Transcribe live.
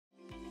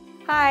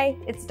Hi,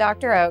 it's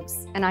Dr.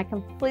 Oakes, and I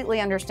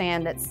completely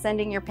understand that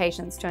sending your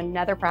patients to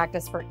another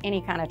practice for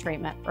any kind of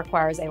treatment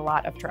requires a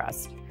lot of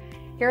trust.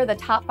 Here are the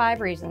top 5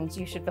 reasons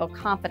you should feel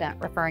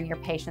confident referring your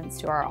patients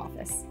to our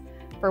office.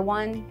 For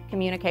one,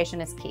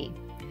 communication is key.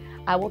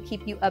 I will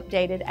keep you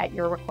updated at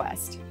your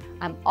request.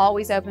 I'm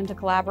always open to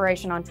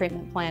collaboration on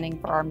treatment planning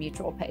for our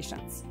mutual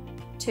patients.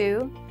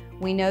 2,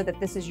 we know that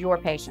this is your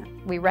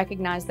patient. We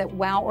recognize that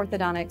WOW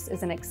Orthodontics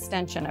is an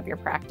extension of your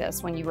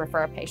practice when you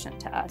refer a patient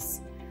to us.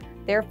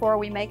 Therefore,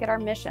 we make it our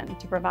mission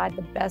to provide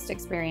the best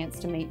experience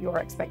to meet your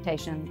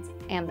expectations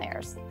and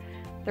theirs.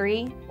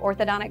 3,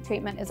 orthodontic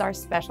treatment is our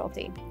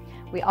specialty.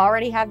 We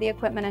already have the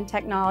equipment and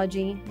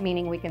technology,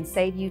 meaning we can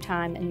save you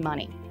time and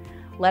money.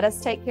 Let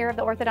us take care of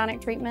the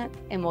orthodontic treatment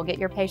and we'll get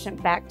your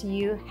patient back to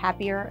you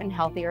happier and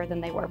healthier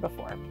than they were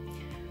before.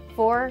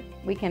 4,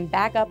 we can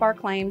back up our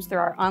claims through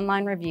our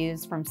online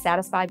reviews from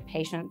satisfied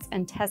patients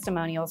and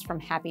testimonials from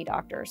happy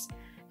doctors.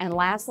 And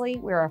lastly,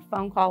 we're a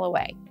phone call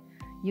away.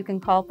 You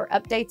can call for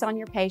updates on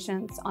your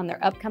patients, on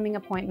their upcoming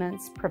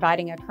appointments,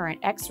 providing a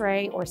current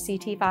X-ray or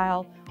CT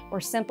file,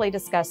 or simply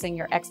discussing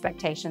your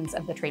expectations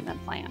of the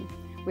treatment plan.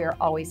 We are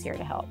always here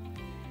to help.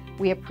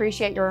 We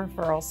appreciate your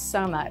referrals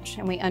so much,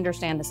 and we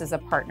understand this is a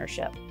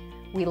partnership.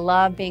 We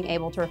love being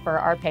able to refer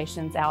our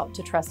patients out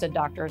to trusted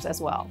doctors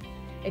as well.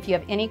 If you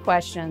have any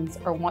questions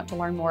or want to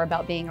learn more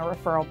about being a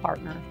referral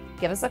partner,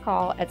 give us a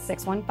call at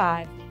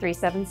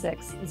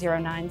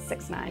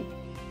 615-376-0969.